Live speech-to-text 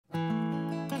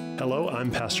Hello, I'm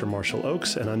Pastor Marshall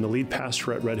Oaks, and I'm the lead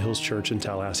pastor at Red Hills Church in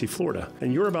Tallahassee, Florida.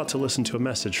 And you're about to listen to a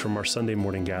message from our Sunday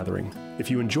morning gathering.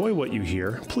 If you enjoy what you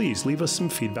hear, please leave us some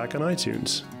feedback on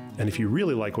iTunes. And if you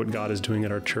really like what God is doing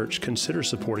at our church, consider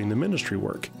supporting the ministry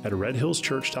work at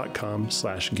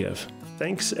redhillschurch.com/give.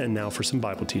 Thanks, and now for some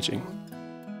Bible teaching.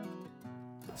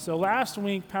 So last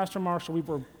week, Pastor Marshall, we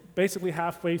were basically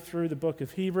halfway through the book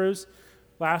of Hebrews.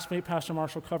 Last week, Pastor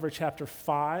Marshall covered chapter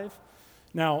 5.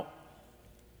 Now,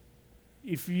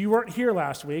 if you weren't here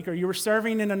last week or you were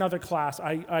serving in another class, or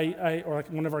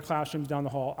like one of our classrooms down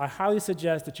the hall, I highly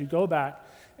suggest that you go back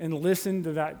and listen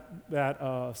to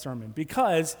that sermon,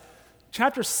 because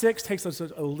chapter 6 takes us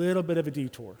a little bit of a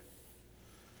detour.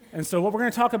 And so what we're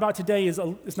going to talk about today is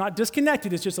it's not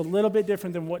disconnected, it's just a little bit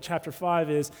different than what chapter 5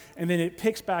 is, and then it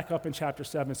picks back up in chapter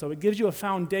 7. So it gives you a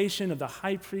foundation of the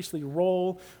high priestly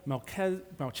role,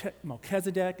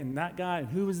 Melchizedek and that guy, and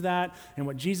who was that, and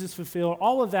what Jesus fulfilled.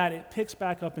 All of that, it picks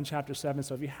back up in chapter 7.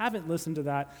 So if you haven't listened to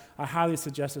that, I highly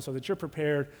suggest it so that you're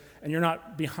prepared and you're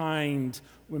not behind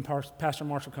when Pastor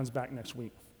Marshall comes back next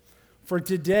week. For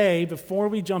today, before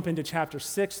we jump into chapter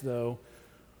 6, though,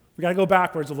 we got to go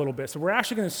backwards a little bit. So we're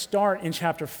actually going to start in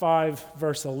chapter 5,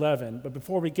 verse 11. But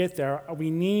before we get there, we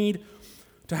need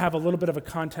to have a little bit of a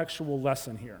contextual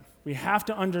lesson here. We have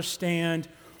to understand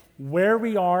where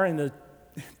we are in the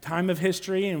time of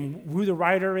history and who the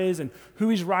writer is and who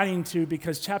he's writing to,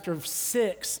 because chapter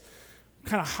 6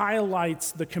 kind of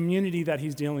highlights the community that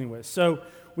he's dealing with. So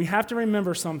we have to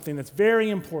remember something that's very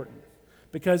important,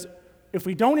 because if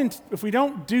we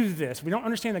don't do this, we don't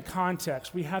understand the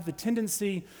context, we have the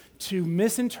tendency to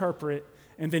misinterpret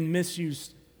and then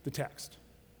misuse the text.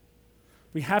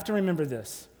 We have to remember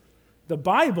this. The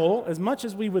Bible, as much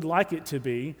as we would like it to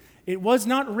be, it was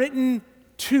not written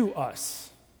to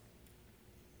us.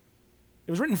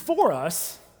 It was written for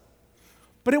us,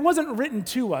 but it wasn't written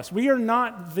to us. We are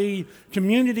not the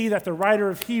community that the writer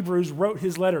of Hebrews wrote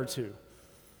his letter to.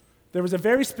 There was a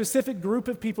very specific group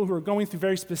of people who were going through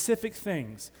very specific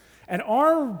things. And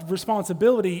our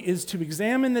responsibility is to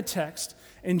examine the text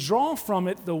and draw from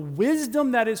it the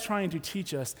wisdom that it's trying to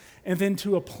teach us, and then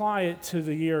to apply it to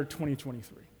the year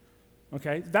 2023.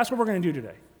 Okay? That's what we're going to do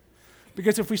today.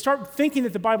 Because if we start thinking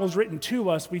that the Bible is written to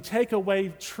us, we take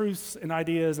away truths and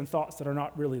ideas and thoughts that are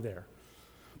not really there.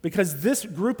 Because this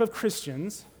group of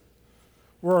Christians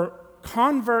were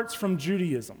converts from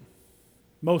Judaism,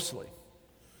 mostly.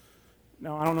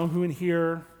 Now, I don't know who in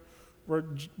here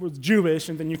was Jewish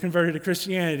and then you converted to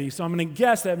Christianity, so I'm going to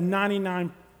guess that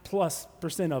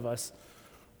 99+% of us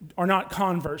are not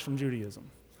converts from Judaism.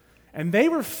 And they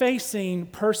were facing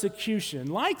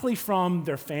persecution, likely from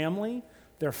their family,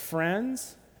 their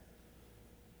friends.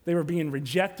 They were being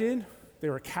rejected. They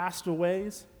were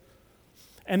castaways.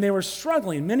 And they were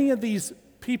struggling. Many of these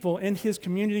people in his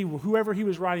community, whoever he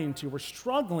was writing to, were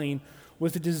struggling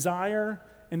with the desire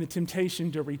and the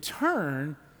temptation to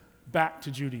return back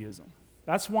to Judaism.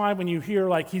 That's why when you hear,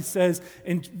 like he says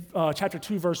in chapter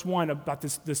 2, verse 1, about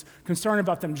this concern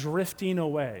about them drifting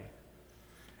away.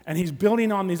 And he's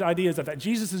building on these ideas that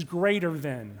Jesus is greater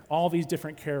than all these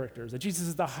different characters, that Jesus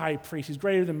is the high priest, he's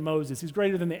greater than Moses, he's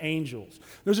greater than the angels.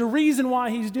 There's a reason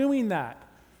why he's doing that.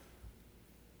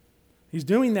 He's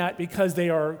doing that because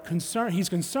he's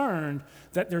concerned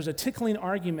that there's a tickling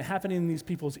argument happening in these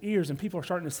people's ears, and people are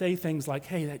starting to say things like,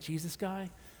 hey, that Jesus guy,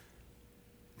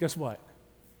 guess what?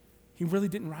 He really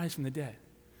didn't rise from the dead.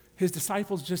 His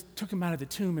disciples just took him out of the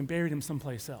tomb and buried him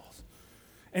someplace else.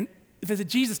 And if there's a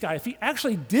Jesus guy, if he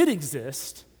actually did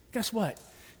exist, guess what?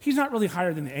 He's not really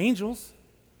higher than the angels.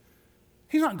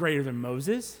 He's not greater than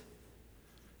Moses.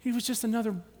 He was just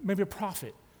maybe a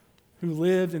prophet who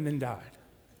lived and then died.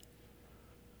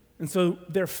 And so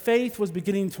their faith was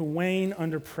beginning to wane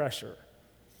under pressure.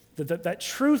 That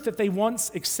truth that they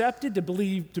once accepted to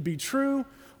believe to be true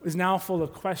is now full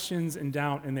of questions and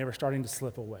doubt, and they were starting to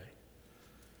slip away.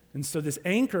 And so this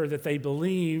anchor that they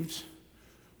believed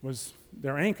was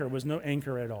their anchor was no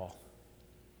anchor at all.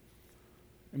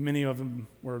 And many of them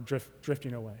were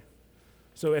drifting away.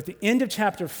 So at the end of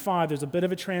chapter 5, there's a bit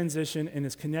of a transition, and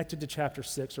it's connected to chapter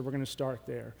 6, so we're going to start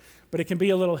there. But it can be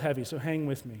a little heavy, so hang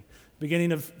with me.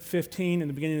 Beginning of 15 and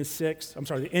the beginning of 6,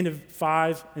 the end of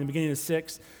 5 and the beginning of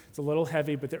 6, it's a little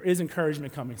heavy, but there is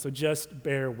encouragement coming, so just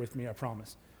bear with me, I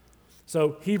promise.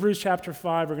 So Hebrews chapter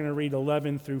 5, we're going to read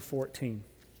 11 through 14.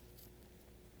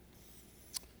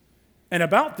 And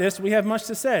about this, we have much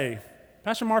to say.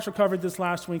 Pastor Marshall covered this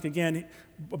last week again,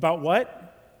 about what?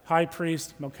 High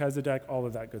priest, Melchizedek, all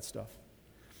of that good stuff.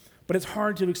 But it's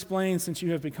hard to explain since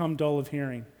you have become dull of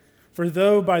hearing. For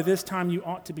though by this time you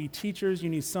ought to be teachers, you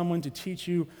need someone to teach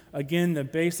you again the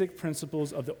basic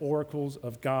principles of the oracles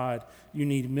of God. You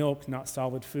need milk, not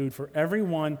solid food. For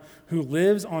everyone who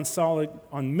lives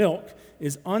on milk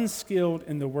is unskilled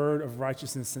in the word of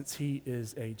righteousness, since he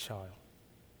is a child.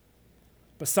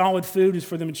 But solid food is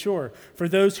for the mature, for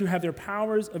those who have their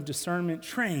powers of discernment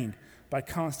trained by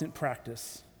constant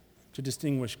practice to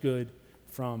distinguish good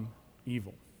from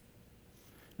evil.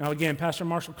 Now, again, Pastor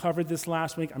Marshall covered this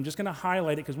last week. I'm just going to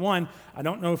highlight it because, one, I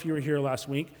don't know if you were here last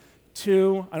week.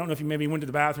 Two, I don't know if you maybe went to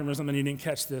the bathroom or something, you didn't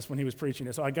catch this when he was preaching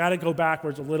it. So I got to go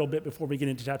backwards a little bit before we get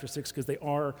into chapter 6 because they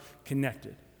are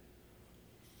connected.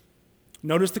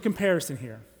 Notice the comparison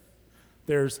here.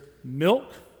 There's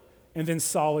milk and then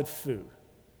solid food.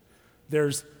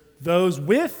 There's those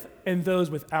with and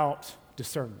those without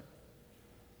discernment.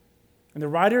 And the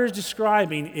writer is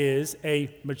describing is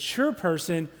a mature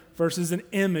person versus an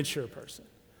immature person,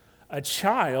 a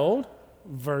child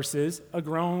versus a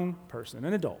grown person,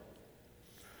 an adult.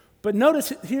 But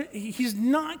notice here, he's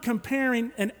not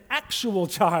comparing an actual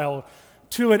child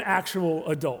to an actual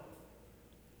adult.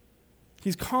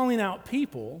 He's calling out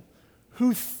people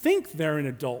who think they're an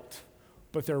adult,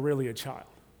 but they're really a child,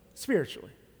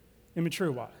 spiritually,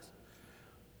 immature-wise.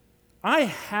 I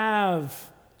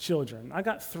have children. I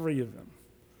got 3 of them.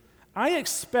 I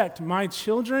expect my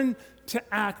children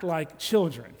to act like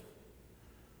children.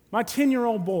 My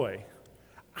 10-year-old boy,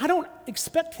 I don't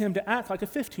expect him to act like a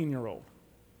 15-year-old.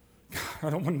 I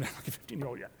don't want him to act like a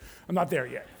 15-year-old yet. I'm not there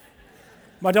yet.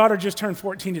 My daughter just turned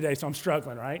 14 today, so I'm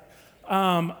struggling, right? But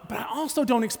I also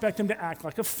don't expect him to act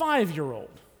like a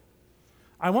 5-year-old.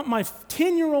 I want my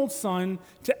 10-year-old son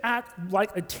to act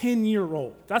like a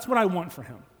 10-year-old. That's what I want for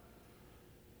him.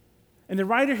 And the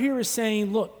writer here is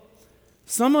saying, look,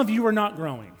 some of you are not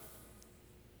growing.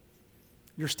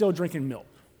 You're still drinking milk.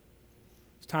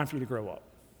 It's time for you to grow up.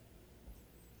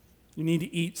 You need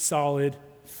to eat solid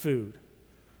food.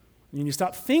 You need to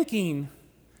stop thinking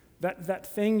that that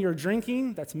thing you're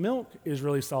drinking, that's milk, is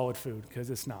really solid food, because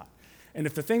it's not. And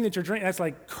if the thing that you're drinking, that's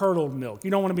like curdled milk.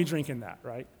 You don't want to be drinking that,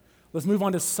 right? Let's move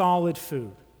on to solid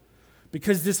food.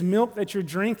 Because this milk that you're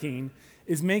drinking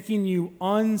is making you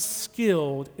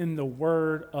unskilled in the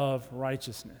word of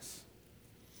righteousness.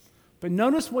 But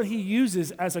notice what he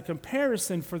uses as a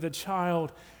comparison for the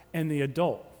child and the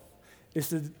adult.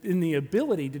 It's in the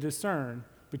ability to discern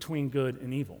between good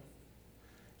and evil.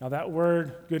 Now that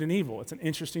word, good and evil, it's an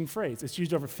interesting phrase. It's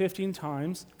used over 50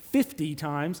 times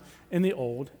in the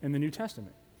Old and the New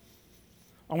Testament.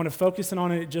 I want to focus in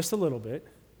on it just a little bit,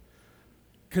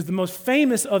 because the most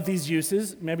famous of these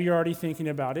uses, maybe you're already thinking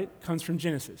about it, comes from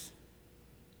Genesis,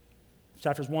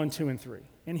 chapters 1, 2, and 3.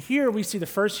 And here we see the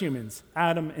first humans,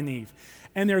 Adam and Eve.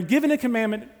 And they're given a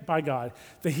commandment by God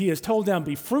that he has told them,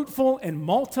 be fruitful and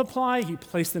multiply. He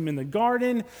placed them in the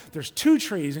garden. There's 2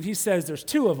 trees, and he says there's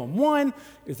 2 of them. One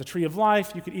is the tree of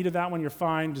life. You could eat of that one, you're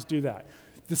fine, just do that.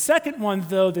 The second one,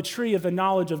 though, the tree of the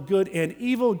knowledge of good and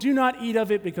evil, do not eat of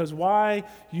it, because why?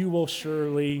 You will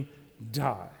surely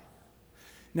die.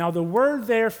 Now, the word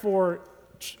there for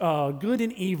good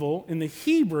and evil in the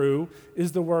Hebrew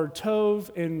is the word tov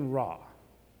and ra.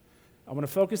 I want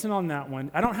to focus in on that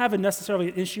one. I don't have necessarily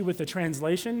an issue with the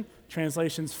translation.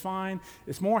 Translation's fine.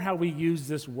 It's more how we use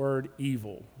this word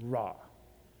evil, ra.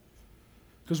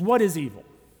 Because what is evil?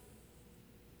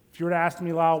 If you were to ask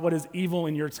me, Lyle, what is evil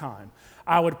in your time?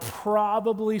 I would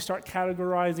probably start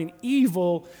categorizing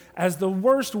evil as the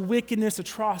worst wickedness,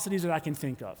 atrocities that I can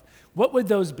think of. What would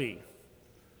those be?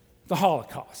 The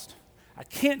Holocaust. I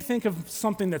can't think of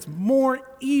something that's more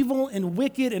evil and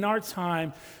wicked in our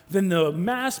time than the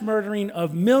mass murdering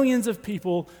of millions of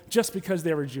people just because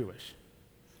they were Jewish.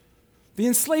 The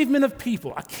enslavement of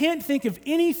people. I can't think of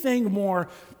anything more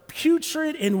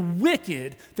putrid and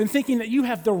wicked than thinking that you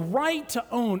have the right to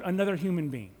own another human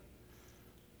being.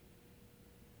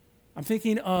 I'm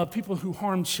thinking of people who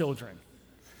harm children.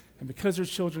 And because there's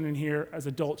children in here, as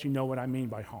adults, you know what I mean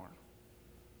by harm.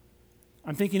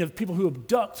 I'm thinking of people who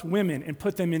abduct women and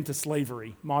put them into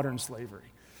slavery, modern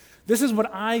slavery. This is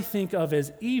what I think of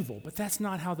as evil, but that's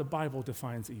not how the Bible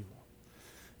defines evil.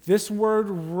 This word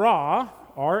ra,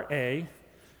 R-A,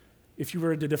 if you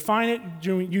were to define it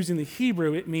using the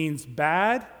Hebrew, it means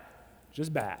bad,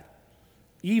 just bad.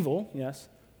 Evil, yes.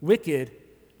 Wicked,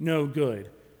 no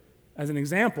good. As an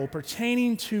example,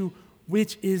 pertaining to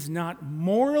which is not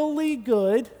morally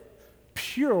good,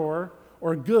 pure,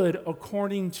 or good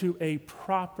according to a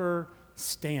proper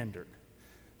standard.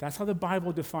 That's how the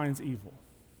Bible defines evil.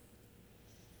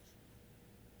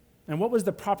 And what was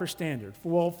the proper standard?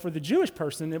 Well, for the Jewish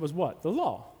person, it was what? The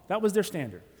law. That was their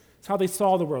standard. It's how they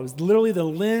saw the world. It's literally the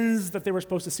lens that they were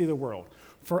supposed to see the world.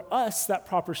 For us, that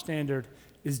proper standard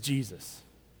is Jesus.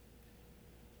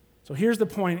 So here's the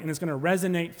point, and it's going to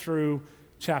resonate through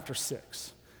chapter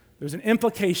 6. There's an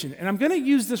implication, and I'm going to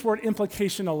use this word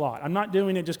implication a lot. I'm not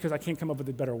doing it just because I can't come up with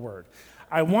a better word.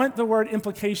 I want the word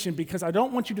implication because I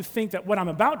don't want you to think that what I'm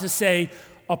about to say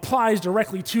applies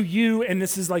directly to you, and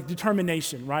this is like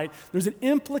determination, right? There's an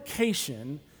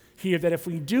implication here that if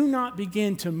we do not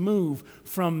begin to move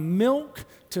from milk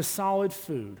to solid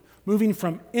food, moving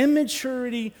from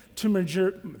immaturity to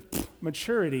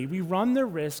maturity, we run the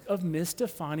risk of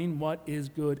misdefining what is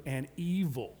good and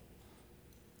evil.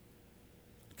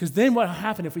 Because then what will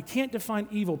happen if we can't define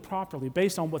evil properly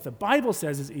based on what the Bible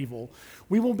says is evil,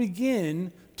 we will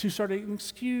begin to start to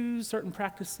excuse certain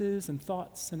practices and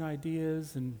thoughts and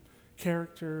ideas and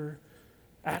character,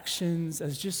 actions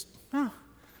as just,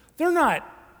 they're not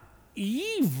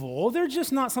evil. They're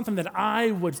just not something that I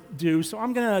would do, so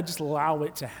I'm going to just allow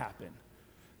it to happen.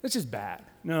 That's just bad.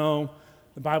 No,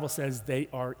 the Bible says they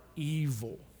are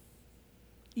evil.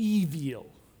 Evil.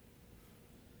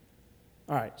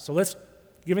 All right, so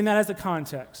giving that as a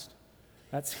context,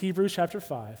 that's Hebrews chapter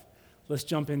 5. Let's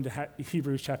jump into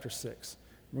Hebrews chapter 6.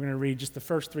 We're going to read just the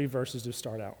first 3 verses to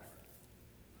start out.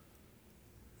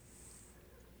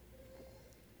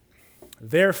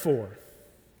 Therefore,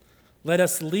 let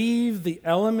us leave the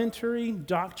elementary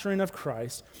doctrine of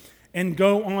Christ and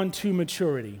go on to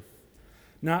maturity,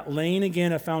 not laying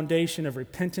again a foundation of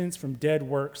repentance from dead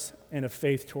works and of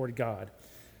faith toward God,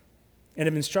 and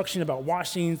of instruction about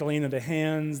washings, the laying of the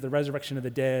hands, the resurrection of the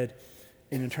dead,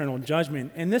 and eternal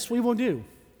judgment. And this we will do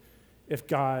if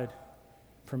God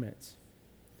permits.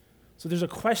 So there's a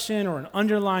question or an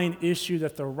underlying issue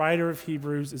that the writer of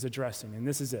Hebrews is addressing, and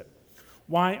this is it.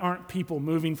 Why aren't people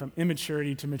moving from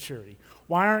immaturity to maturity?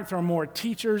 Why aren't there more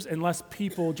teachers and less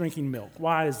people drinking milk?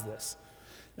 Why is this?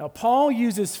 Now, Paul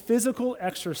uses physical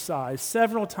exercise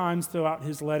several times throughout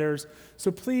his letters,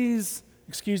 so please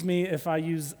excuse me if I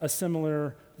use a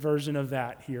similar version of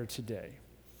that here today.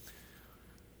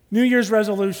 New Year's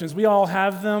resolutions, we all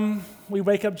have them. We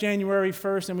wake up January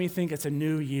 1st and we think it's a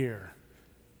new year.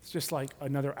 It's just like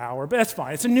another hour, but that's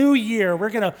fine. It's a new year.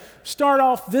 We're going to start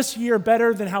off this year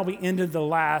better than how we ended the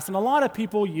last. And a lot of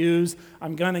people use,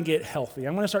 I'm going to get healthy.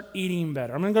 I'm going to start eating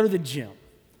better. I'm going to go to the gym.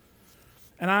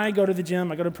 And I go to the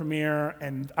gym, I go to Premier,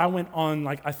 and I went on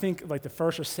I think the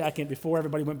first or second before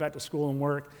everybody went back to school and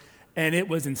work, and it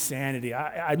was insanity.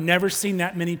 I've never seen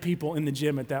that many people in the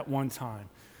gym at that one time.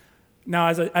 Now,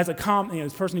 as a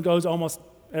person who goes almost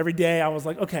every day, I was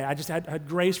like, okay, I just had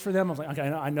grace for them. I was like, okay,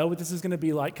 I know what this is going to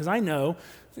be like, because I know,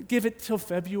 give it till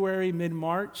February,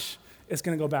 mid-March, it's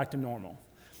going to go back to normal.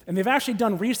 And they've actually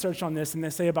done research on this, and they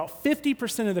say about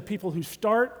 50% of the people who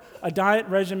start a diet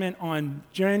regimen on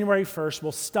January 1st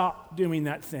will stop doing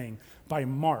that thing by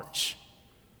March.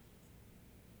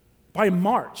 By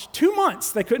March, 2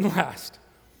 months, they couldn't last.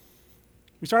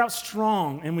 We start out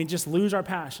strong, and we just lose our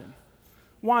passion.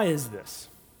 Why is this?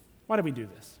 Why do we do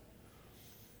this?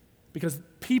 Because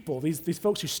people, these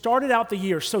folks who started out the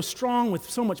year so strong with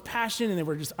so much passion, and they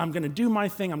were just, I'm going to do my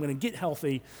thing, I'm going to get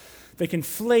healthy, they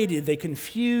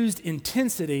confused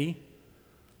intensity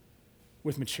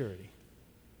with maturity.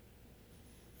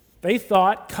 They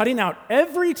thought cutting out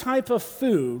every type of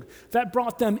food that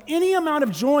brought them any amount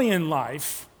of joy in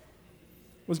life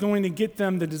was going to get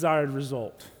them the desired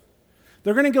result.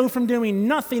 They're going to go from doing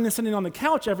nothing and sitting on the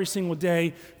couch every single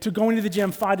day to going to the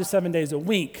gym 5 to 7 days a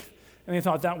week, and they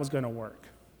thought that was going to work.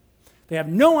 They have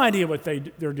no idea what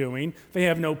they're doing. They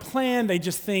have no plan. They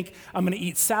just think, I'm going to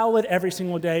eat salad every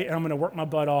single day, and I'm going to work my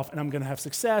butt off, and I'm going to have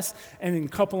success. And then a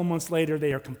couple of months later,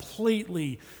 they are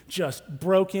completely just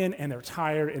broken, and they're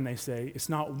tired, and they say, it's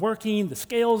not working, the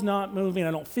scale's not moving,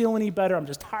 I don't feel any better, I'm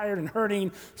just tired and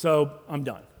hurting, so I'm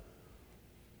done.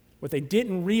 What they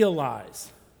didn't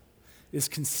realize is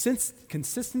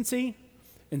consistency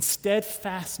and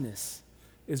steadfastness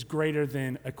is greater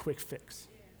than a quick fix.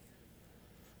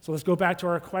 So let's go back to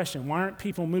our question. Why aren't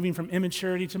people moving from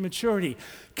immaturity to maturity?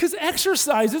 Because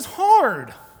exercise is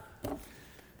hard.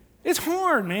 It's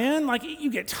hard, man.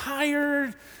 You get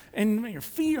tired, and your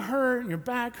feet hurt, and your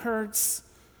back hurts.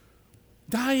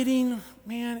 Dieting,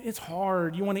 man, it's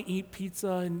hard. You want to eat pizza,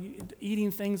 and eating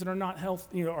things that are not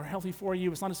healthy, are healthy for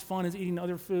you. It's not as fun as eating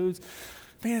other foods.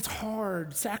 Man, it's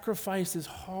hard. Sacrifice is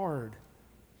hard.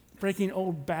 Breaking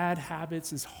old bad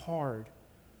habits is hard.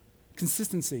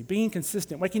 Consistency, being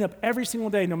consistent, waking up every single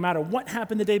day, no matter what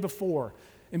happened the day before,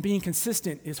 and being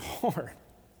consistent is hard.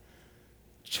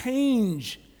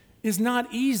 Change is not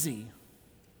easy.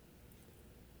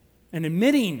 And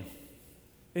admitting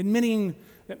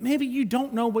that maybe you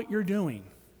don't know what you're doing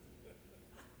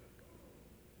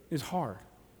is hard.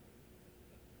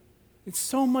 It's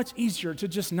so much easier to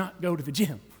just not go to the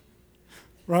gym,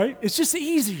 right? It's just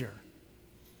easier.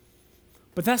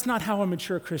 But that's not how a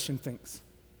mature Christian thinks.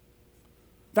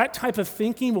 That type of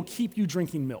thinking will keep you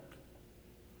drinking milk.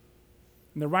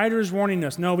 And the writer is warning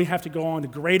us, no, we have to go on to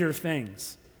greater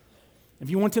things. If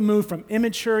you want to move from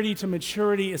immaturity to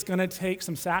maturity, it's going to take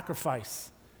some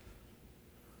sacrifice.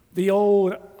 The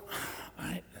old,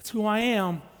 that's who I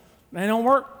am, that don't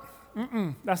work.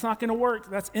 That's not going to work.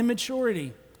 That's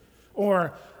immaturity.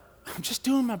 Or, I'm just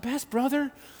doing my best,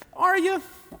 brother. Are you?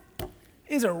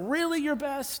 Is it really your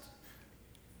best?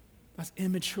 That's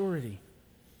immaturity.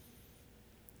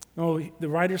 No, the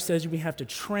writer says we have to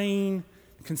train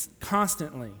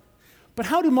constantly. But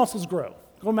how do muscles grow?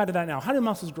 Going back to that now. How do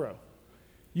muscles grow?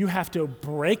 You have to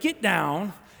break it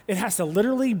down. It has to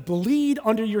literally bleed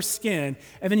under your skin,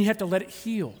 and then you have to let it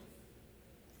heal.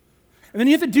 And then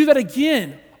you have to do that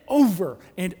again, over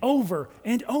and over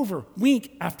and over,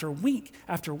 week after week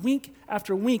after week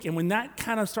after week. And when that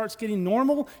kind of starts getting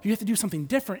normal, you have to do something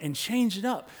different and change it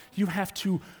up. You have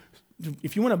to,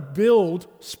 if you want to build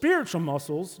spiritual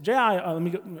muscles, hold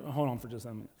on for just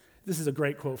a minute. This is a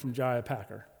great quote from J.I.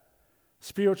 Packer.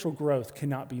 Spiritual growth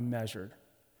cannot be measured,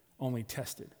 only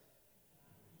tested.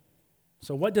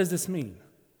 So what does this mean?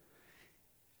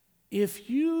 If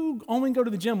you only go to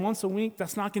the gym once a week,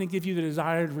 that's not going to give you the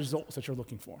desired results that you're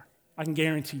looking for. I can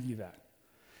guarantee you that.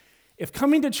 If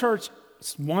coming to church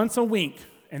once a week,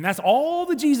 and that's all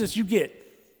the Jesus you get,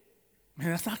 man,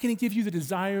 that's not going to give you the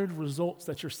desired results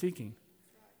that you're seeking.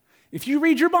 If you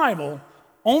read your Bible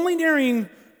only during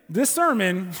this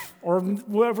sermon or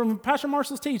whatever Pastor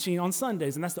Marshall's teaching on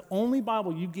Sundays, and that's the only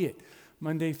Bible you get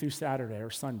Monday through Saturday or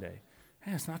Sunday,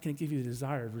 man, it's not going to give you the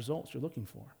desired results you're looking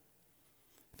for.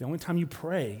 The only time you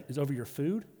pray is over your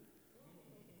food.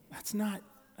 That's not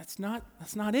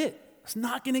it. It's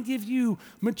not going to give you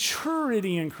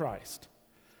maturity in Christ.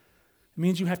 It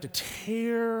means you have to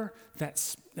tear that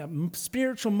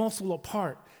spiritual muscle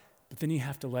apart, but then you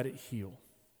have to let it heal.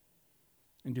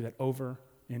 And do that over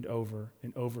and over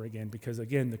and over again. Because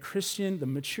again, the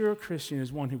mature Christian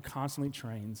is one who constantly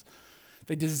trains.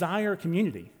 They desire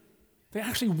community. They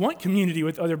actually want community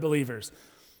with other believers.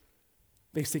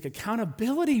 They seek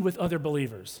accountability with other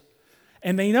believers.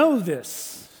 And they know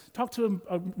this. Talk to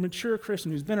a mature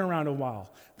Christian who's been around a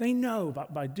while. They know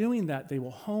by doing that, they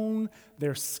will hone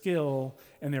their skill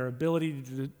and their ability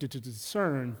to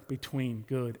discern between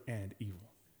good and evil.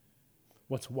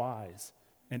 What's wise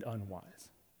and unwise.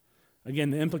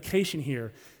 Again, the implication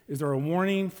here is there a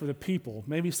warning for the people,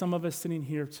 maybe some of us sitting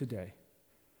here today,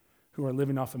 who are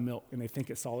living off of milk and they think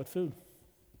it's solid food.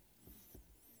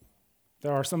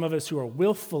 There are some of us who are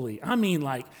willfully,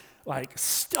 like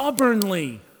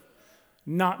stubbornly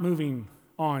not moving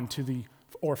on to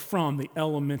or from the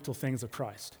elemental things of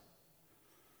Christ.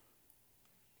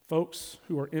 Folks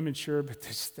who are immature, but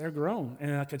they're grown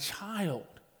and like a child.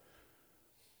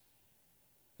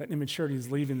 That immaturity is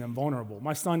leaving them vulnerable.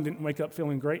 My son didn't wake up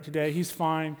feeling great today. He's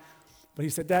fine. But he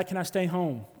said, Dad, can I stay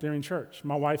home during church?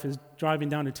 My wife is driving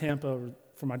down to Tampa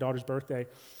for my daughter's birthday.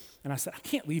 And I said, I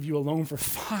can't leave you alone for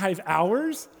 5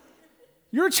 hours.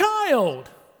 You're a child.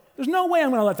 There's no way I'm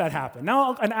going to let that happen.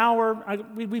 Now, an hour,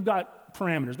 we've got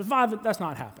parameters. But 5, that's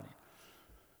not happening.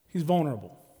 He's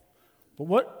vulnerable. But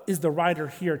what is the writer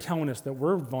here telling us that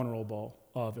we're vulnerable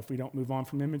of if we don't move on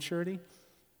from immaturity?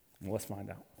 Well, let's find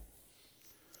out.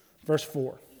 Verse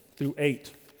 4 through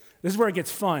 8. This is where it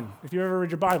gets fun. If you ever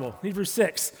read your Bible, Hebrews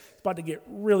 6, it's about to get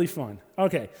really fun.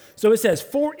 Okay, so it says,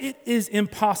 for it is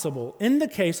impossible in the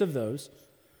case of those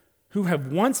who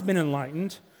have once been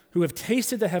enlightened, who have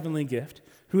tasted the heavenly gift,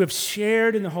 who have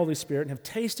shared in the Holy Spirit, and have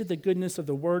tasted the goodness of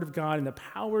the Word of God and the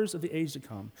powers of the age to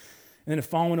come, and then have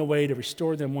fallen away to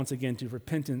restore them once again to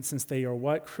repentance, since they are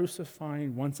what?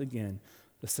 Crucifying once again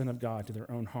the Son of God to their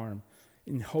own harm,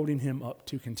 and holding him up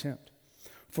to contempt.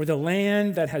 For the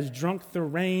land that has drunk the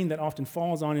rain that often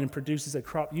falls on it and produces a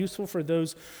crop useful for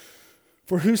those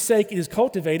for whose sake it is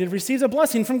cultivated receives a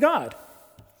blessing from God.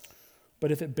 But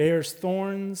if it bears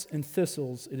thorns and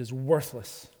thistles, it is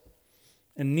worthless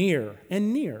and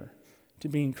near to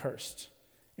being cursed.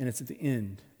 And it's at the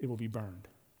end, it will be burned.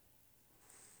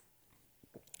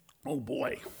 Oh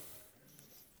boy.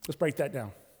 Let's break that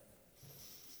down.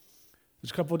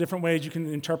 There's a couple of different ways you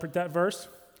can interpret that verse.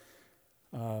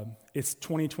 It's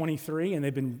 2023, and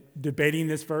they've been debating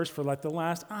this verse for like the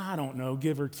last,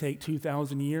 give or take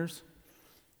 2,000 years.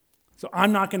 So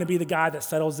I'm not going to be the guy that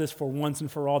settles this for once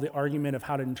and for all, the argument of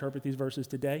how to interpret these verses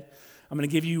today. I'm going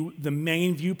to give you the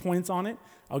main viewpoints on it.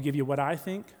 I'll give you what I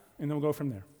think, and then we'll go from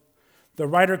there. The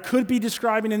writer could be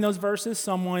describing in those verses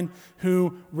someone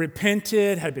who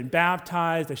repented, had been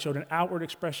baptized, they showed an outward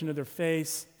expression of their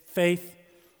faith,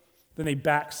 then they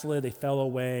backslid, they fell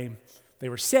away. They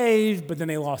were saved, but then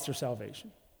they lost their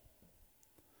salvation.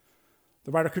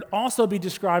 The writer could also be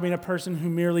describing a person who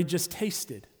merely just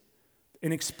tasted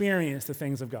and experienced the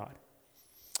things of God,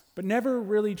 but never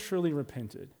really truly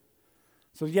repented.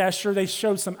 So yeah, sure, they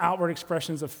showed some outward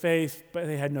expressions of faith, but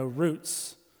they had no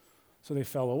roots, so they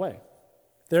fell away.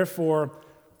 Therefore,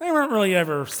 they weren't really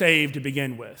ever saved to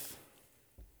begin with.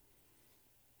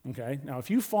 Okay, now if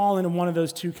you fall into one of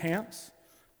those two camps,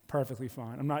 perfectly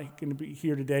fine. I'm not going to be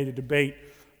here today to debate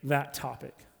that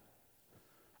topic.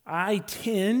 I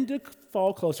tend to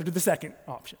fall closer to the second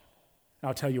option.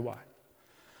 I'll tell you why.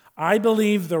 I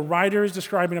believe the writer is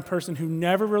describing a person who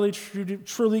never really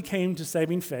truly came to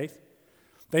saving faith.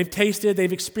 They've tasted,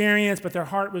 they've experienced, but their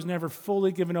heart was never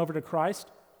fully given over to Christ.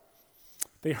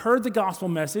 They heard the gospel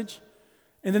message,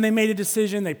 and then they made a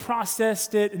decision, they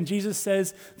processed it, and Jesus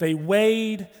says they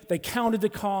weighed, they counted the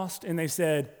cost, and they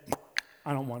said,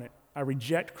 I don't want it. I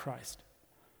reject Christ.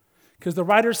 Because the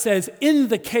writer says, in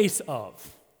the case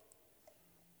of.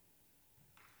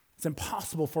 It's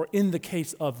impossible for in the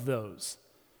case of those.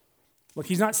 Look,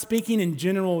 he's not speaking in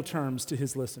general terms to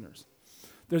his listeners.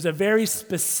 There's a very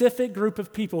specific group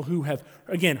of people who have,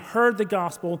 again, heard the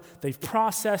gospel, they've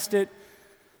processed it,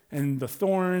 and the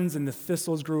thorns and the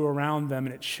thistles grew around them,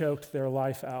 and it choked their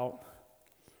life out.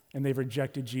 And they've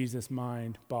rejected Jesus'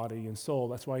 mind, body, and soul.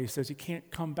 That's why he says you can't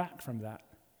come back from that.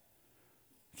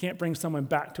 You can't bring someone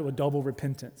back to a double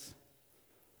repentance.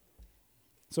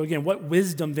 So again, what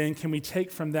wisdom then can we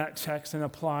take from that text and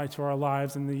apply to our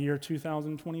lives in the year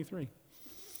 2023?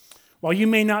 While you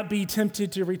may not be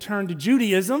tempted to return to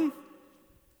Judaism,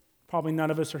 probably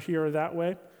none of us are here that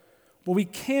way, but we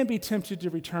can be tempted to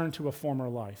return to a former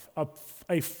life,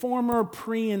 a former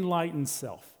pre-enlightened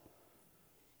self.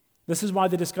 This is why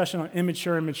the discussion on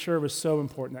immature and mature was so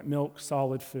important, that milk,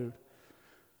 solid food.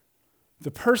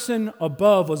 The person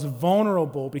above was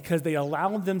vulnerable because they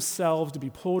allowed themselves to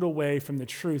be pulled away from the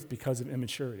truth because of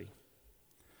immaturity.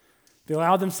 They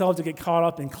allowed themselves to get caught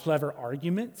up in clever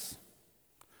arguments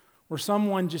where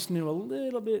someone just knew a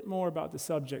little bit more about the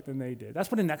subject than they did. That's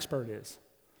what an expert is.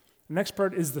 An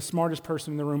expert is the smartest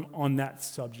person in the room on that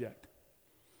subject.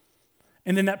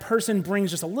 And then that person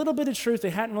brings just a little bit of truth they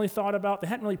hadn't really thought about, they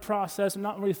hadn't really processed, and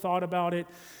not really thought about it.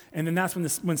 And then that's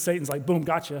when Satan's like, boom,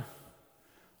 gotcha.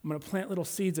 I'm going to plant little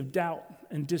seeds of doubt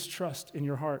and distrust in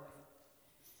your heart.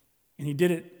 And he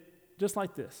did it just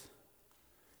like this.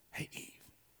 Hey, Eve,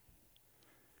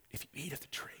 if you eat of the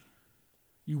tree,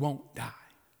 you won't die.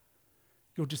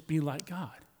 You'll just be like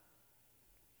God.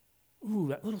 Ooh,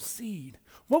 that little seed.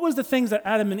 What was the things that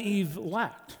Adam and Eve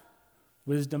lacked?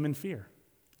 Wisdom and fear.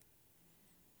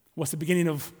 What's the beginning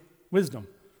of wisdom?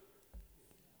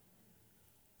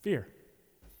 Fear.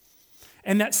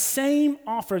 And that same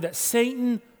offer that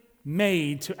Satan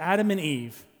made to Adam and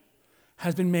Eve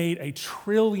has been made 1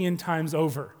 trillion times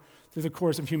over through the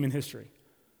course of human history.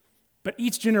 But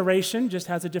each generation just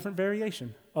has a different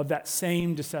variation of that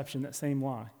same deception, that same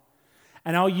lie.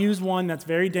 And I'll use one that's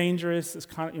very dangerous. It's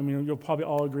kind of, you'll probably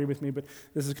all agree with me, but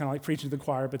this is kind of like preaching to the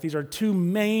choir. But these are two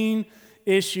main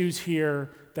issues here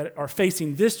that are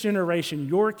facing this generation,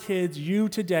 your kids, you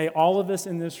today, all of us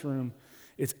in this room.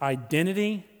 It's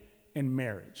identity and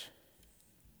marriage.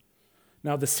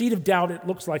 Now, the seed of doubt, it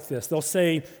looks like this. They'll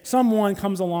say, someone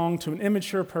comes along to an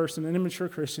immature person, an immature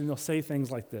Christian, they'll say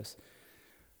things like this.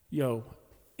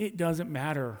 It doesn't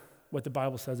matter what the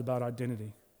Bible says about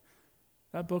identity.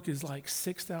 That book is like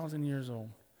 6,000 years old.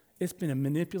 It's been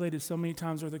manipulated so many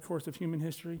times over the course of human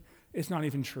history, it's not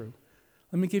even true.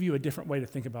 Let me give you a different way to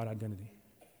think about identity.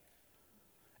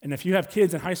 And if you have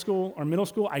kids in high school or middle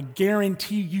school, I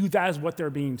guarantee you that is what they're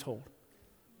being told.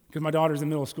 Because my daughter's in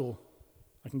middle school,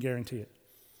 I can guarantee it.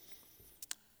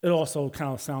 It'll also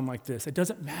kind of sound like this. It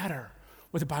doesn't matter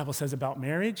what the Bible says about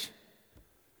marriage.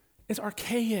 It's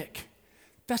archaic.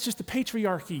 That's just the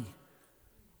patriarchy.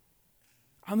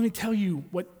 Let me tell you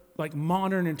what, like,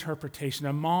 modern interpretation,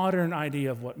 a modern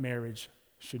idea of what marriage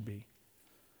should be.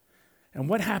 And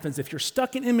what happens if you're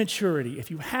stuck in immaturity,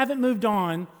 if you haven't moved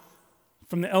on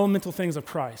from the elemental things of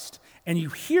Christ, and you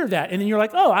hear that, and then you're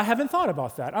like, oh, I haven't thought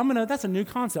about that. That's a new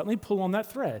concept. Let me pull on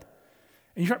that thread.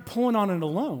 And you start pulling on it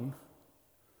alone,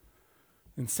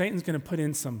 and Satan's going to put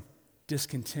in some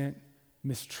discontent,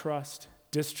 mistrust,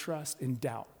 distrust, and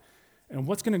doubt. And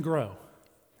what's going to grow?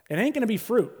 It ain't going to be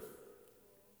fruit.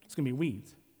 It's going to be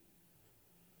weeds.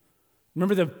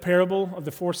 Remember the parable of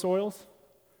the 4 soils?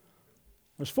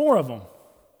 There's 4 of them.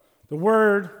 The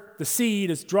word, the seed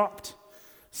is dropped.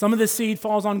 Some of the seed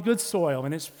falls on good soil,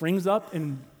 and it springs up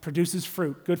and produces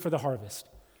fruit, good for the harvest.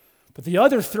 But the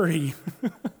other three,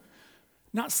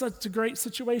 not such a great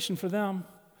situation for them.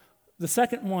 The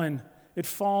second one, it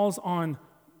falls on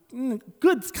kind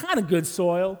of good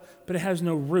soil, but it has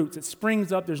no roots. It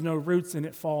springs up, there's no roots, and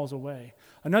it falls away.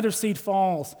 Another seed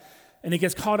falls, and it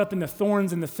gets caught up in the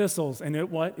thorns and the thistles, and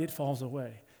it falls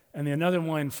away. And another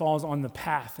one falls on the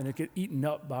path, and it gets eaten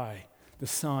up by the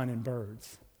sun and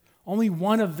birds. Only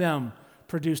one of them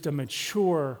produced a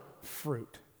mature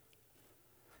fruit.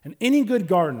 And any good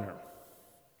gardener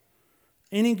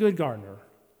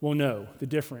will know the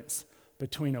difference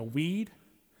between a weed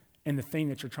and the thing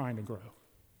that you're trying to grow.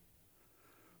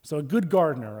 So a good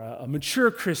gardener, a mature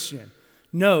Christian,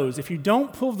 knows if you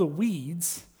don't pull the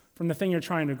weeds from the thing you're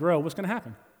trying to grow, what's going to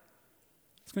happen?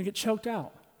 It's going to get choked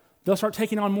out. They'll start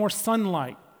taking on more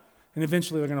sunlight, and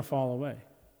eventually they're going to fall away.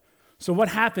 So what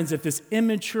happens if this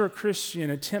immature Christian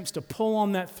attempts to pull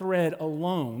on that thread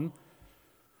alone?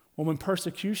 Well, when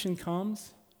persecution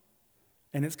comes,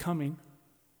 and it's coming,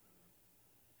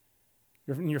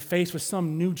 you're faced with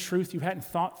some new truth you hadn't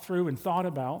thought through and thought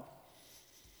about,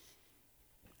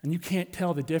 and you can't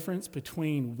tell the difference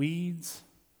between weeds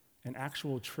and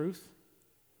actual truth,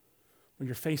 when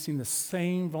you're facing the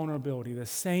same vulnerability, the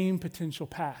same potential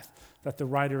path that the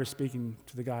writer is speaking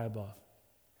to the guy above.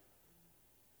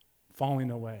 Falling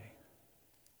away.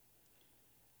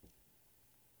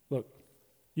 Look,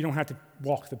 you don't have to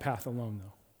walk the path alone,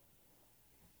 though.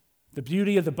 The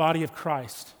beauty of the body of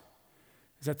Christ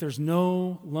is that there's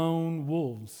no lone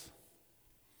wolves.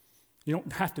 You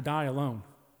don't have to die alone.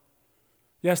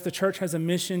 Yes, the church has a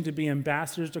mission to be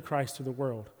ambassadors to Christ to the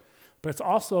world, but it's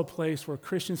also a place where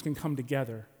Christians can come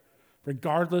together,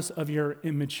 regardless of your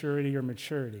immaturity or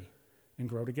maturity, and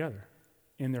grow together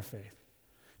in their faith.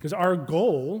 Because our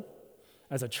goal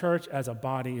as a church, as a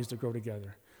body, is to grow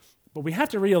together. But we have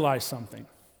to realize something.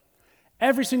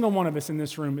 Every single one of us in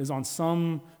this room is on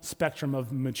some spectrum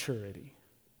of maturity.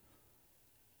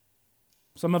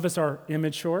 Some of us are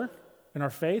immature in our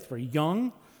faith. We're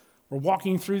young. We're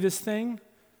walking through this thing.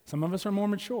 Some of us are more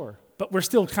mature, but we're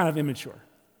still kind of immature.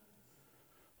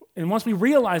 And once we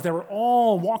realize that we're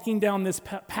all walking down this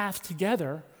path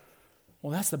together,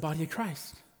 well, that's the body of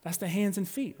Christ. That's the hands and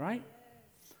feet, right?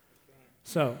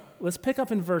 So let's pick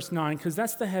up in verse 9, because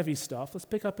that's the heavy stuff. Let's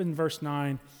pick up in verse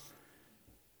 9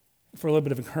 for a little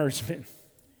bit of encouragement.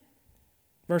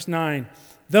 Verse 9,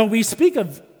 though we speak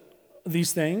of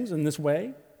these things in this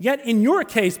way, yet in your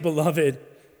case, beloved,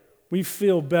 we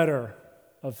feel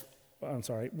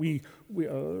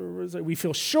we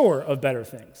feel sure of better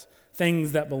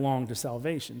things that belong to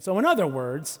salvation. So in other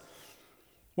words,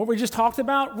 what we just talked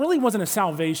about really wasn't a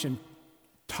salvation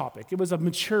topic. It was a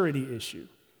maturity issue.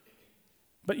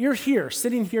 But you're here,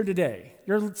 sitting here today.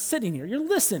 You're sitting here, you're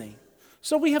listening.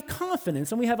 So we have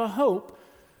confidence and we have a hope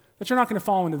that you're not going to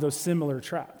fall into those similar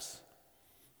traps.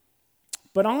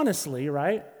 But honestly,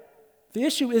 right, the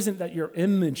issue isn't that you're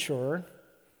immature,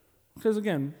 because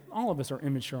again, all of us are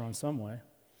immature on some way.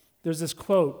 There's this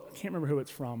quote, I can't remember who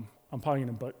it's from. I'm probably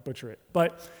going to butcher it.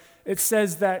 But it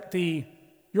says that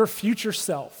your future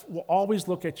self will always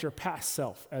look at your past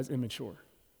self as immature.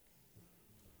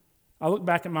 I look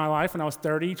back at my life when I was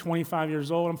 30, 25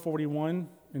 years old. I'm 41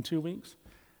 in 2 weeks.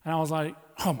 And I was like,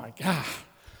 oh my God,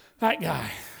 that guy,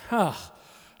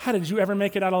 how did you ever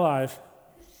make it out alive?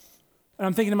 And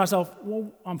I'm thinking to myself,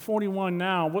 well, I'm 41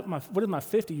 now. What is my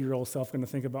 50-year-old self going to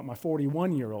think about my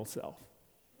 41-year-old self?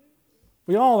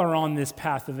 We all are on this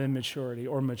path of immaturity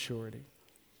or maturity.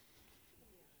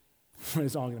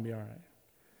 It's all going to be all right.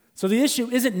 So the issue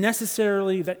isn't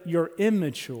necessarily that you're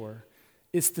immature.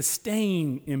 It's the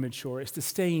staying immature. It's the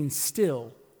staying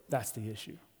still. That's the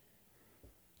issue.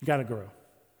 You got to grow.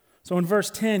 So in verse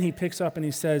 10, he picks up and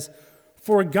he says,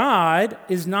 for God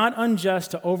is not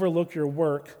unjust to overlook your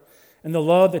work and the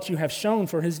love that you have shown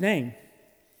for his name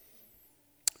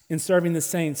in serving the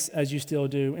saints as you still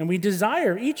do. And we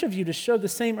desire each of you to show the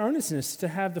same earnestness, to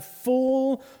have the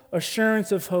full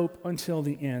assurance of hope until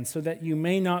the end, so that you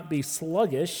may not be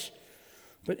sluggish,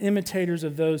 but imitators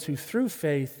of those who through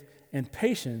faith and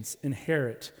patience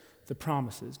inherit the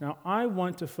promises. Now, I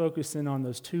want to focus in on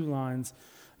those two lines,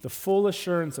 the full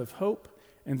assurance of hope,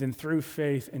 and then through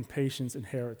faith and patience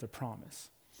inherit the promise.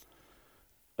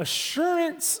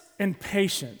 Assurance and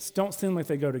patience don't seem like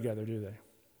they go together, do they?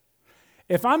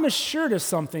 If I'm assured of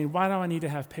something, why do I need to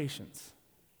have patience?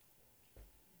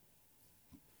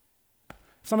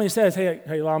 Somebody says, hey,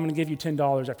 I'm going to give you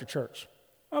 $10 after church.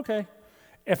 Okay.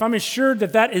 If I'm assured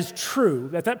that that is true,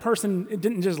 that person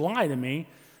didn't just lie to me,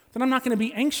 then I'm not going to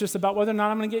be anxious about whether or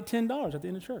not I'm going to get $10 at the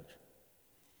end of church.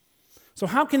 So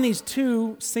how can these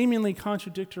two seemingly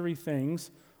contradictory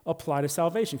things apply to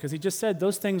salvation? Because he just said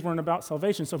those things weren't about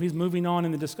salvation, so he's moving on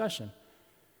in the discussion.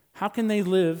 How can they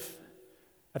live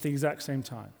at the exact same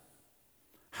time?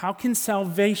 How can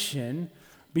salvation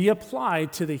be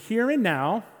applied to the here and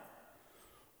now,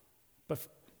 but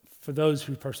for those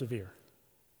who persevere,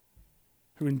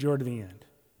 who endure to the end?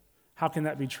 How can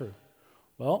that be true?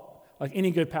 Well, like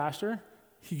any good pastor,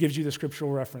 he gives you the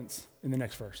scriptural reference in the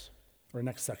next verse or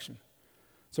next section.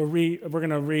 So we're going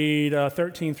to read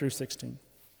 13 through 16.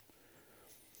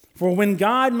 For when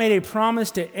God made a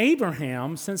promise to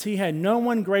Abraham, since he had no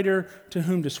one greater to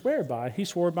whom to swear by, he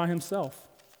swore by himself,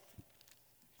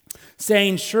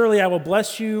 saying, surely I will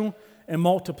bless you and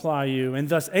multiply you. And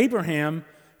thus Abraham,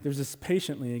 there's this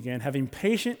patiently again, having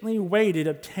patiently waited,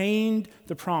 obtained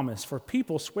the promise. For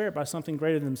people swear by something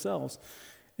greater than themselves.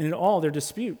 And in all their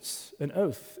disputes, an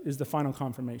oath is the final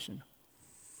confirmation.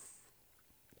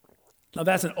 Now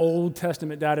that's an Old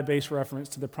Testament database reference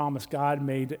to the promise God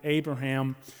made to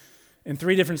Abraham in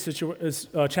three different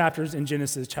chapters in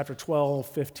Genesis, chapter 12,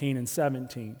 15, and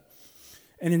 17.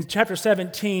 And in chapter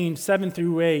 17, 7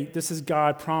 through 8, this is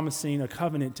God promising a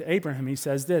covenant to Abraham. He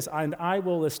says this, and I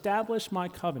will establish my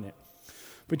covenant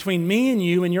between me and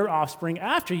you and your offspring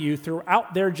after you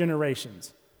throughout their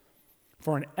generations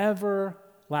for an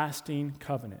everlasting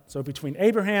covenant. So between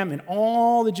Abraham and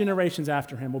all the generations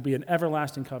after him will be an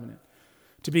everlasting covenant.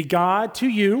 To be God to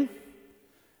you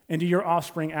and to your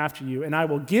offspring after you. And I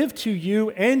will give to you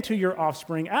and to your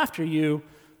offspring after you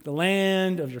the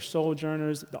land of your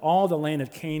sojourners, all the land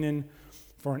of Canaan,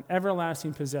 for an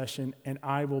everlasting possession, and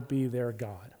I will be their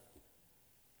God.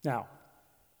 Now,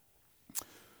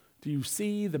 do you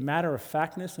see the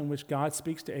matter-of-factness in which God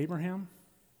speaks to Abraham?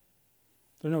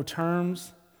 There are no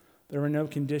terms. There were no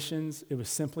conditions. It was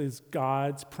simply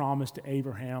God's promise to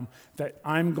Abraham that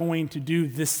I'm going to do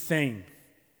this thing,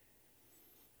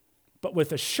 but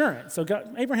with assurance. So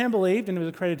Abraham believed, and it was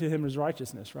accredited to him as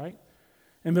righteousness, right?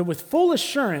 But with full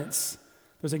assurance,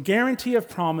 there's a guarantee of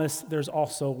promise, there's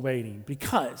also waiting,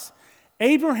 because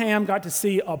Abraham got to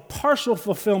see a partial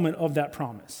fulfillment of that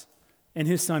promise in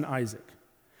his son Isaac.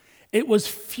 It was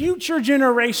future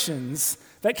generations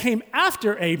that came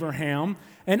after Abraham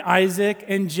and Isaac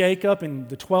and Jacob and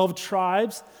the 12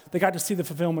 tribes that got to see the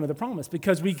fulfillment of the promise,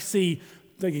 because we see,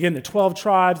 again, the 12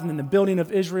 tribes and then the building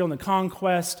of Israel and the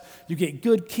conquest. You get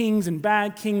good kings and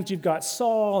bad kings. You've got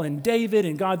Saul and David,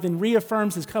 and God then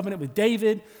reaffirms his covenant with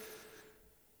David.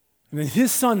 And then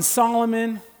his son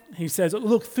Solomon, he says,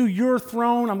 look, through your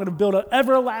throne, I'm going to build an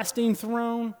everlasting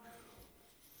throne.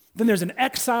 Then there's an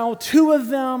exile, 2 of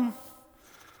them.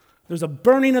 There's a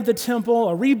burning of the temple,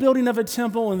 a rebuilding of a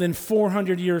temple, and then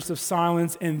 400 years of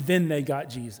silence, and then they got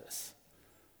Jesus.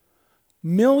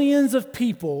 Millions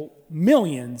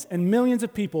and millions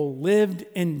of people lived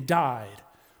and died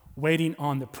waiting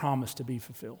on the promise to be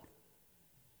fulfilled.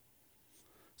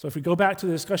 So if we go back to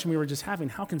the discussion we were just having,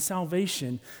 how can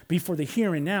salvation be for the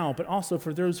here and now, but also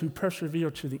for those who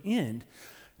persevere to the end?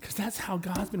 Because that's how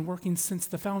God's been working since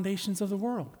the foundations of the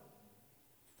world.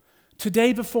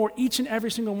 Today, before each and every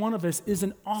single one of us is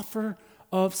an offer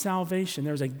of salvation.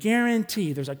 There's a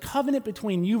guarantee, there's a covenant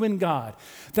between you and God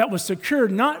that was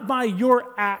secured not by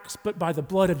your acts, but by the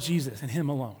blood of Jesus and him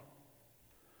alone.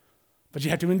 But you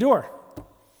have to endure. You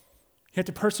have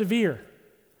to persevere.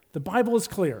 The Bible is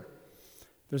clear.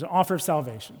 There's an offer of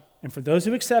salvation. And for those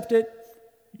who accept it,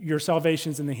 your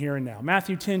salvation's in the here and now.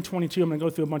 Matthew 10:22, I'm going to go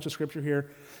through a bunch of scripture here.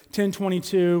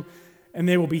 10:22, and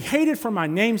they will be hated for my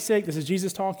name's sake. This is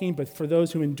Jesus talking, but for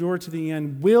those who endure to the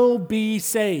end will be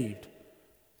saved.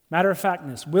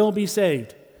 Matter-of-factness, will be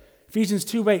saved. Ephesians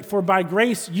 2:8, for by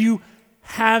grace you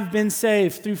have been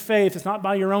saved through faith. It's not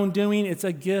by your own doing, it's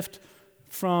a gift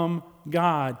from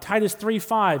God. Titus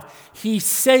 3:5, he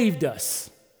saved us,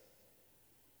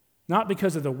 not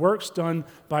because of the works done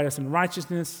by us in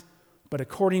righteousness, but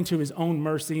according to his own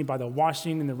mercy, by the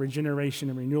washing and the regeneration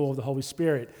and renewal of the Holy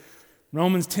Spirit.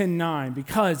 Romans 10:9,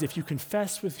 because if you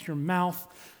confess with your mouth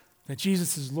that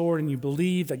Jesus is Lord and you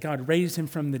believe that God raised him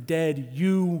from the dead,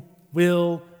 you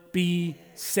will be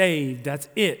saved. That's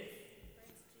it.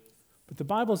 But the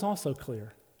Bible is also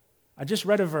clear. I just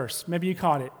read a verse. Maybe you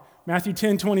caught it. Matthew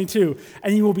 10:22.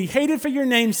 And you will be hated for your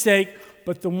name's sake,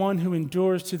 but the one who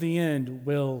endures to the end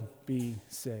will be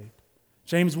saved.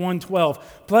 James 1:12.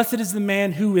 Blessed is the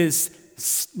man who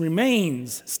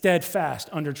remains steadfast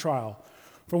under trial.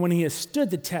 For when he has stood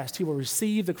the test, he will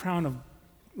receive the crown of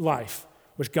life,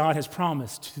 which God has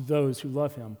promised to those who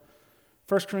love him.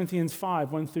 1 Corinthians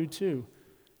 5:1-2.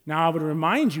 Now I would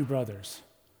remind you, brothers,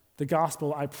 the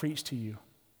gospel I preached to you,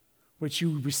 which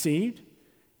you received,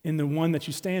 in the one that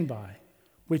you stand by,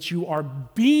 which you are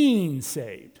being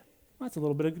saved. Well, that's a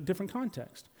little bit of a different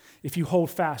context. If you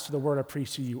hold fast to the word I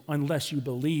preached to you, unless you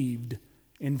believed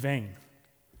in vain.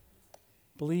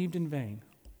 Believed in vain.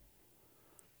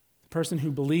 The person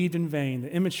who believed in vain,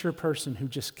 the immature person who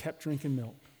just kept drinking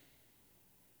milk,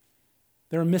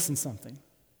 they're missing something.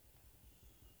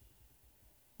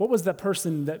 What was that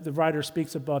person that the writer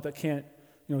speaks about that can't,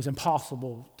 is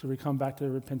impossible to come back to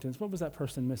repentance? What was that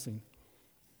person missing?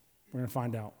 We're going to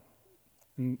find out.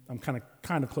 And I'm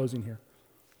kind of closing here.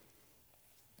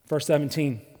 Verse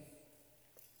 17.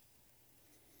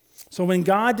 So when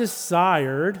God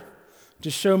desired to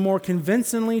show more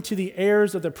convincingly to the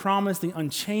heirs of the promise the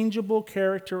unchangeable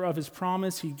character of his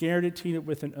promise, he guaranteed it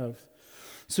with an oath.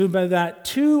 So by that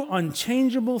two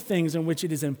unchangeable things in which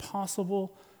it is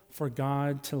impossible for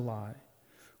God to lie,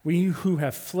 we who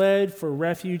have fled for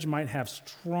refuge might have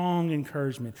strong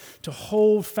encouragement to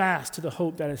hold fast to the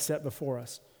hope that is set before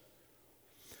us.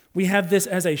 We have this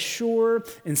as a sure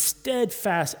and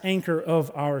steadfast anchor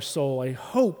of our soul, a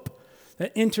hope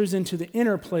that enters into the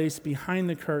inner place behind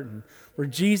the curtain, where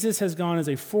Jesus has gone as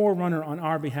a forerunner on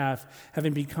our behalf,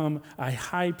 having become a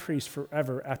high priest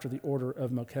forever after the order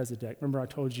of Melchizedek. Remember I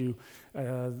told you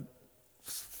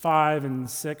 5 and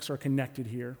 6 are connected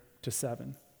here to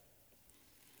 7.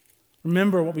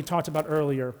 Remember what we talked about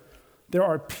earlier. There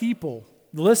are people,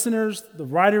 listeners, the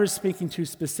writer is speaking to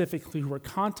specifically, who are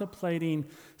contemplating,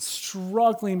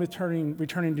 struggling with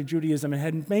returning to Judaism, and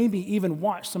had maybe even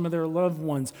watched some of their loved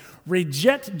ones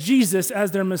reject Jesus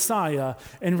as their Messiah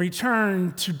and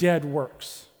return to dead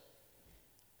works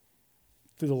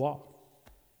through the law.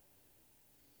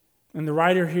 And the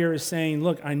writer here is saying,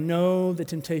 look, I know the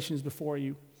temptation is before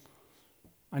you.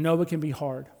 I know it can be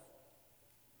hard.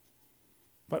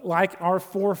 But like our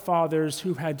forefathers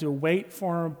who had to wait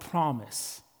for a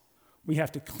promise, we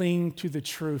have to cling to the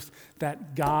truth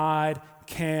that God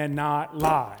cannot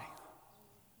lie.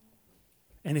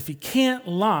 And if he can't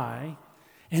lie,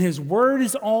 and his word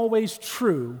is always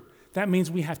true, that means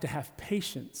we have to have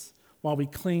patience while we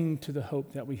cling to the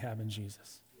hope that we have in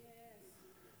Jesus.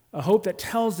 A hope that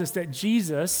tells us that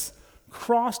Jesus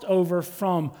crossed over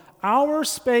from our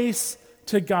space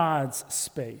to God's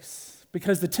space.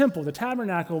 Because the temple, the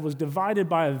tabernacle, was divided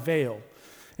by a veil.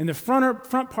 In the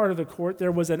front part of the court,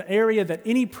 there was an area that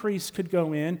any priest could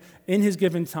go in his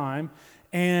given time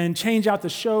and change out the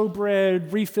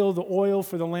showbread, refill the oil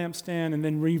for the lampstand, and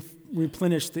then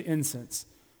replenish the incense.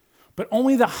 But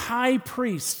only the high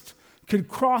priest could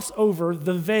cross over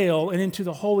the veil and into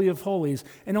the Holy of Holies,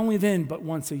 and only then but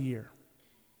once a year.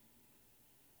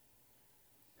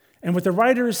 And what the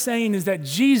writer is saying is that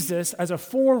Jesus, as a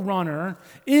forerunner,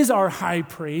 is our high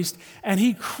priest, and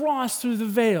he crossed through the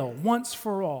veil once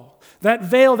for all. That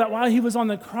veil that while he was on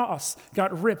the cross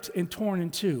got ripped and torn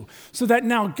in two, so that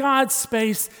now God's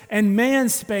space and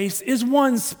man's space is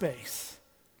one space.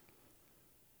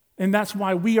 And that's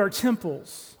why we are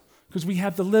temples, because we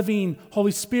have the living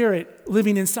Holy Spirit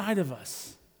living inside of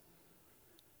us.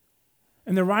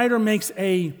 And the writer makes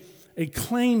a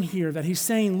claim here that he's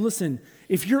saying, listen,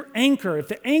 if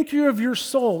the anchor of your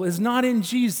soul is not in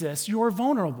Jesus, you are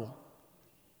vulnerable.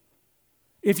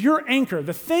 If your anchor,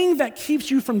 the thing that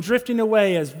keeps you from drifting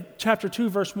away, as chapter 2,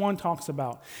 verse 1 talks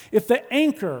about, if the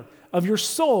anchor of your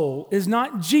soul is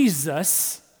not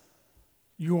Jesus,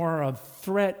 you are a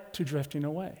threat to drifting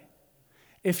away.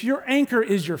 If your anchor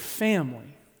is your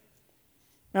family,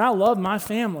 and I love my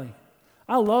family,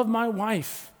 I love my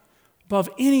wife above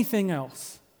anything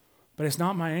else, but it's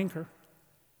not my anchor.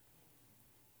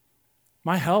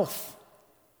 My health,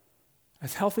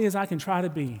 as healthy as I can try to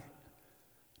be,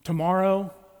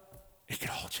 tomorrow, it could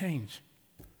all change.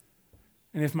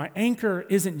 And if my anchor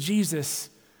isn't Jesus,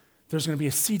 there's going to be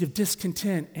a seed of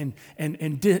discontent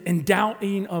and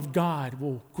doubting of God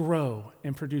will grow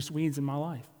and produce weeds in my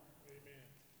life. Amen.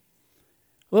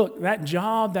 Look, that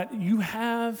job that you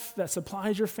have that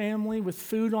supplies your family with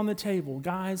food on the table,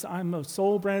 guys, I'm a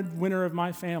sole breadwinner of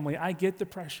my family. I get the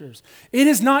pressures. It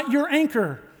is not your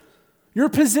anchor. Your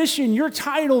position, your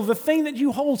title, the thing that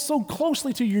you hold so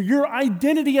closely to you, your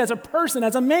identity as a person,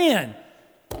 as a man,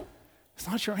 it's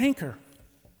not your anchor.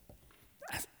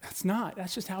 That's not.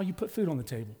 That's just how you put food on the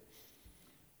table.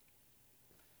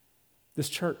 This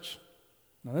church,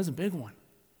 now that's a big one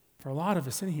for a lot of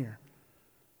us in here.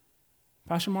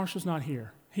 Pastor Marshall's not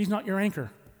here. He's not your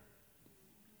anchor.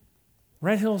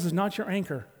 Red Hills is not your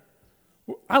anchor.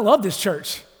 I love this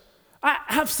church. I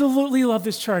absolutely love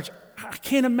this church. I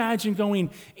can't imagine going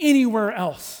anywhere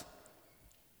else.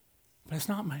 But it's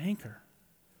not my anchor.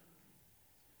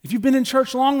 If you've been in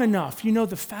church long enough, you know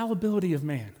the fallibility of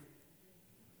man.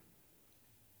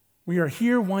 We are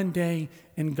here one day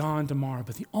and gone tomorrow.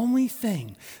 But the only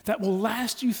thing that will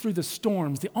last you through the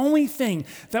storms, the only thing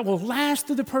that will last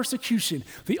through the persecution,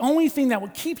 the only thing that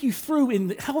will keep you through in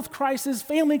the health crisis,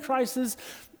 family crisis,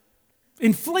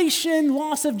 inflation,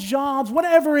 loss of jobs,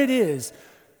 whatever it is,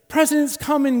 presidents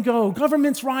come and go,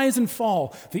 governments rise and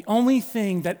fall. The only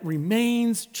thing that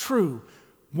remains true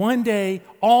one day,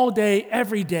 all day,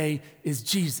 every day is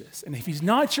Jesus. And if he's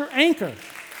not your anchor,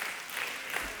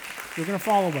 you're going to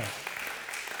fall away.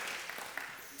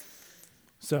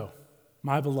 So,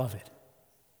 my beloved,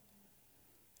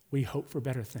 we hope for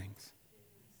better things.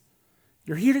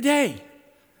 You're here today.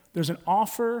 There's an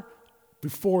offer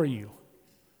before you.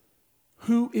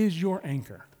 Who is your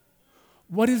anchor?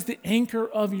 What is the anchor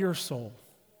of your soul?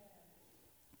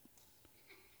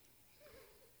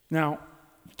 Now,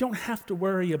 you don't have to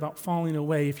worry about falling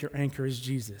away if your anchor is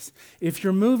Jesus. If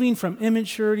you're moving from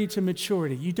immaturity to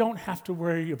maturity, you don't have to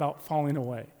worry about falling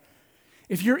away.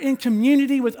 If you're in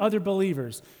community with other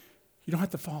believers, you don't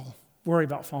have to worry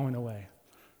about falling away.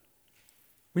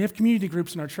 We have community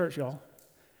groups in our church, y'all,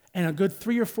 and a good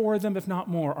 3 or 4 of them, if not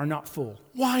more, are not full.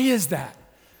 Why is that?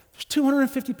 There's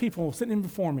 250 people sitting in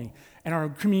before me, and our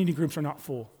community groups are not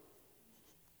full.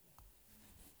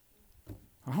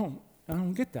 I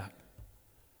don't get that.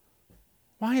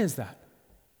 Why is that?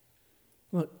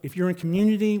 Look, if you're in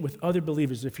community with other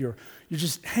believers, if you're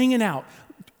just hanging out,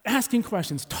 asking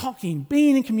questions, talking,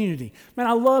 being in community. Man,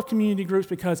 I love community groups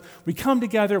because we come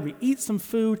together, we eat some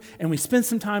food, and we spend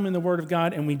some time in the Word of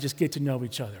God, and we just get to know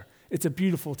each other. It's a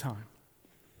beautiful time.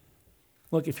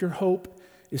 Look, if your hope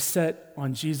is set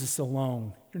on Jesus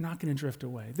alone, you're not going to drift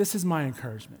away. This is my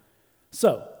encouragement.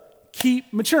 So,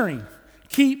 keep maturing,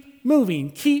 keep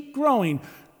moving, keep growing.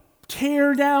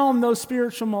 Tear down those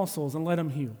spiritual muscles and let them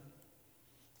heal.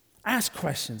 Ask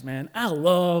questions, man. I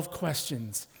love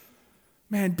questions.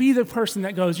 Man, be the person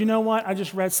that goes, you know what? I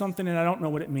just read something and I don't know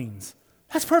what it means.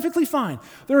 That's perfectly fine.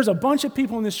 There's a bunch of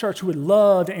people in this church who would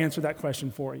love to answer that question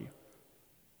for you.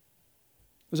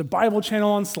 There's a Bible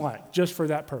channel on Slack just for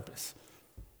that purpose.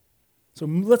 So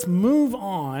let's move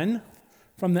on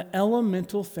from the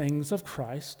elemental things of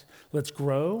Christ. Let's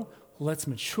grow, let's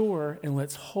mature, and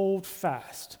let's hold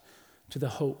fast to the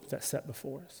hope that's set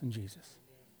before us in Jesus.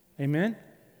 Amen?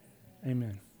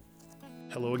 Amen.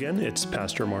 Hello again, it's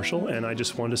Pastor Marshall, and I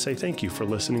just wanted to say thank you for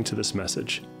listening to this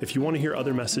message. If you want to hear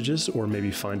other messages or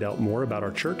maybe find out more about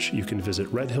our church, you can visit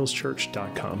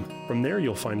redhillschurch.com. From there,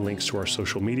 you'll find links to our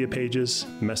social media pages,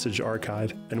 message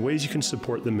archive, and ways you can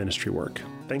support the ministry work.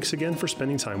 Thanks again for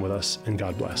spending time with us, and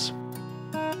God bless.